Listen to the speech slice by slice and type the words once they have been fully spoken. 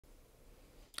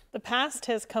The past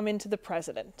has come into the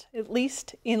present, at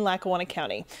least in Lackawanna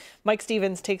County. Mike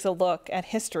Stevens takes a look at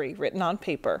history written on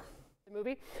paper.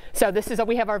 Movie. So this is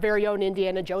we have our very own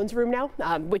Indiana Jones room now,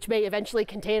 which may eventually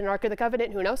contain an Ark of the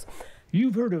Covenant, who knows?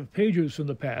 You've heard of pages from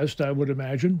the past, I would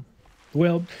imagine.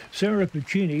 Well, Sarah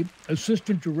Piccini,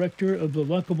 Assistant Director of the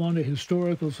Lackawanna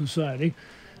Historical Society,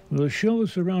 will show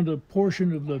us around a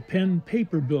portion of the pen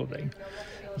paper building.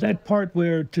 That part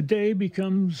where today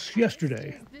becomes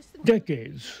yesterday,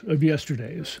 decades of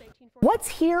yesterdays. What's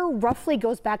here roughly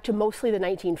goes back to mostly the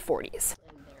 1940s.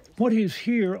 What is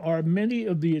here are many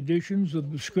of the editions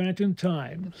of the Scranton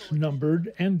Times,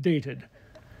 numbered and dated.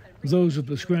 Those of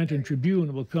the Scranton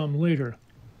Tribune will come later.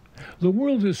 The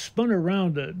world has spun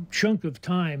around a chunk of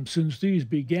time since these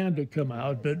began to come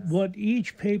out, but what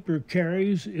each paper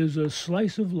carries is a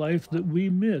slice of life that we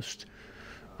missed,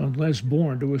 unless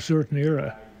born to a certain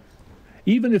era.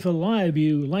 Even if alive,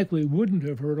 you likely wouldn't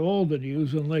have heard all the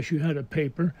news unless you had a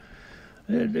paper.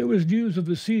 There was news of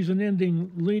the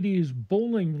season-ending Ladies'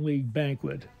 Bowling League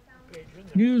banquet.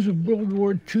 News of World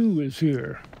War II is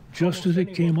here, just as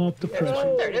it came off the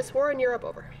presses. There it is, war in Europe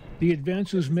over. The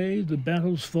advances made, the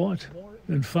battles fought,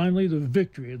 and finally the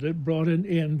victory that brought an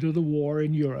end to the war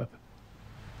in Europe.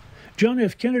 John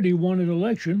F. Kennedy won an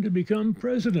election to become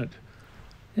president.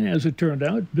 As it turned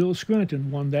out, Bill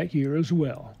Scranton won that year as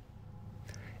well.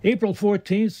 April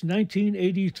 14th,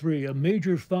 1983, a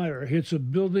major fire hits a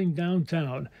building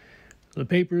downtown. The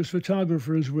paper's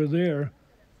photographers were there.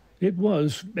 It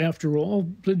was, after all,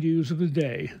 the news of the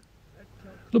day.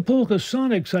 The Polka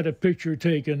Sonics had a picture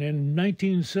taken in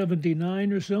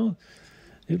 1979 or so.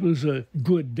 It was a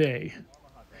good day.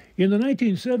 In the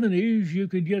 1970s, you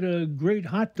could get a great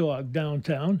hot dog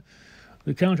downtown.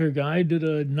 The counter guy did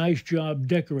a nice job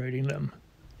decorating them.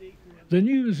 The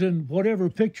news and whatever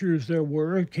pictures there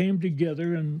were came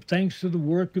together, and thanks to the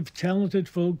work of talented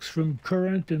folks from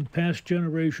current and past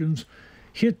generations,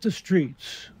 hit the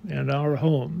streets and our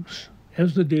homes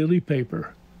as the daily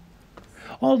paper.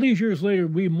 All these years later,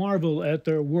 we marvel at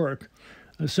their work,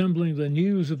 assembling the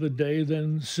news of the day,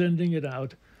 then sending it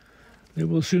out. There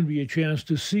will soon be a chance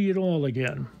to see it all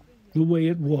again, the way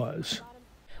it was.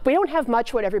 We don't have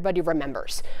much what everybody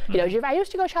remembers. You know, I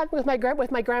used to go shopping with my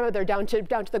grandmother down to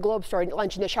the Globe store and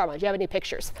lunch in the Charmant. Do you have any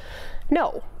pictures?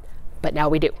 No, but now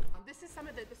we do.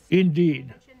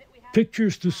 Indeed.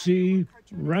 Pictures to see,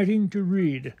 writing to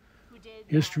read.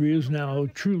 History is now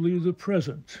truly the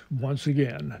present once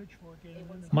again.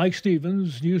 Mike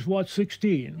Stevens, News Watch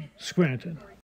 16, Scranton.